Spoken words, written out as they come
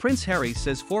Prince Harry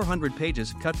says 400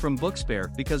 pages cut from book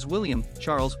spare because William,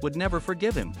 Charles would never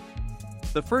forgive him.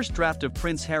 The first draft of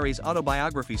Prince Harry's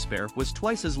autobiography Spare was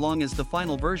twice as long as the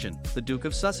final version, the Duke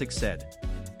of Sussex said.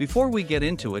 Before we get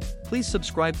into it, please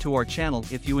subscribe to our channel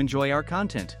if you enjoy our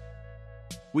content.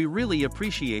 We really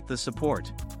appreciate the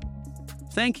support.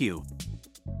 Thank you.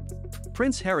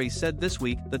 Prince Harry said this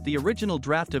week that the original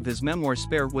draft of his memoir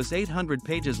Spare was 800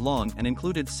 pages long and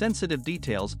included sensitive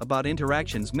details about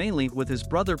interactions mainly with his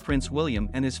brother Prince William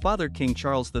and his father King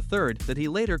Charles III that he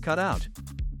later cut out.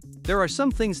 There are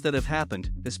some things that have happened,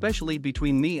 especially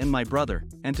between me and my brother,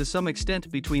 and to some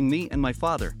extent between me and my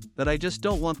father, that I just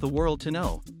don't want the world to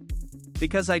know.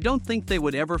 Because I don't think they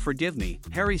would ever forgive me,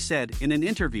 Harry said in an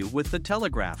interview with The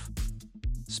Telegraph.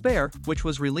 Spare, which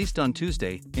was released on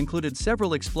Tuesday, included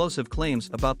several explosive claims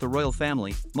about the royal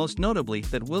family, most notably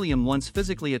that William once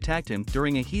physically attacked him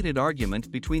during a heated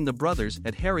argument between the brothers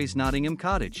at Harry's Nottingham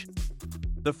cottage.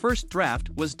 The first draft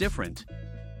was different.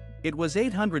 It was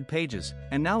 800 pages,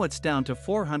 and now it's down to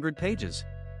 400 pages.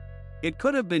 It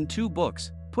could have been 2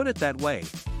 books, put it that way.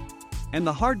 And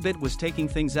the hard bit was taking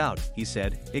things out, he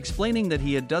said, explaining that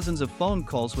he had dozens of phone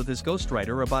calls with his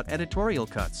ghostwriter about editorial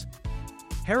cuts.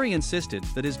 Harry insisted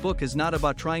that his book is not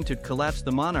about trying to collapse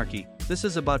the monarchy, this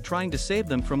is about trying to save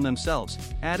them from themselves,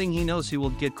 adding he knows he will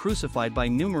get crucified by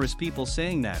numerous people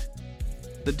saying that.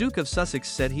 The Duke of Sussex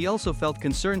said he also felt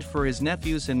concerned for his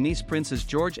nephews and niece Princes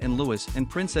George and Louis and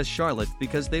Princess Charlotte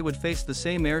because they would face the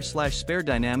same heir/spare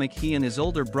dynamic he and his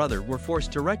older brother were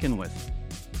forced to reckon with.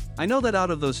 I know that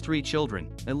out of those 3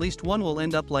 children, at least one will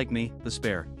end up like me, the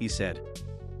spare, he said.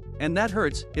 And that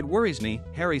hurts, it worries me,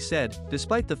 Harry said,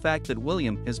 despite the fact that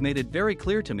William has made it very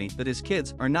clear to me that his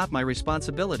kids are not my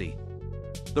responsibility.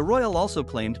 The royal also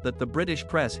claimed that the British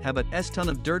press have a ton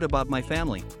of dirt about my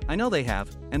family, I know they have,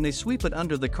 and they sweep it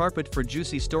under the carpet for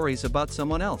juicy stories about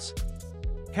someone else.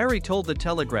 Harry told The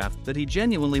Telegraph that he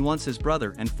genuinely wants his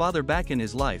brother and father back in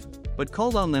his life, but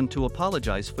called on them to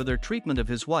apologize for their treatment of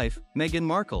his wife, Meghan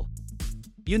Markle.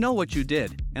 You know what you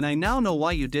did, and I now know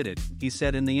why you did it, he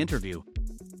said in the interview.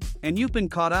 And you've been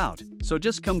caught out, so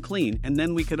just come clean and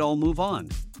then we could all move on.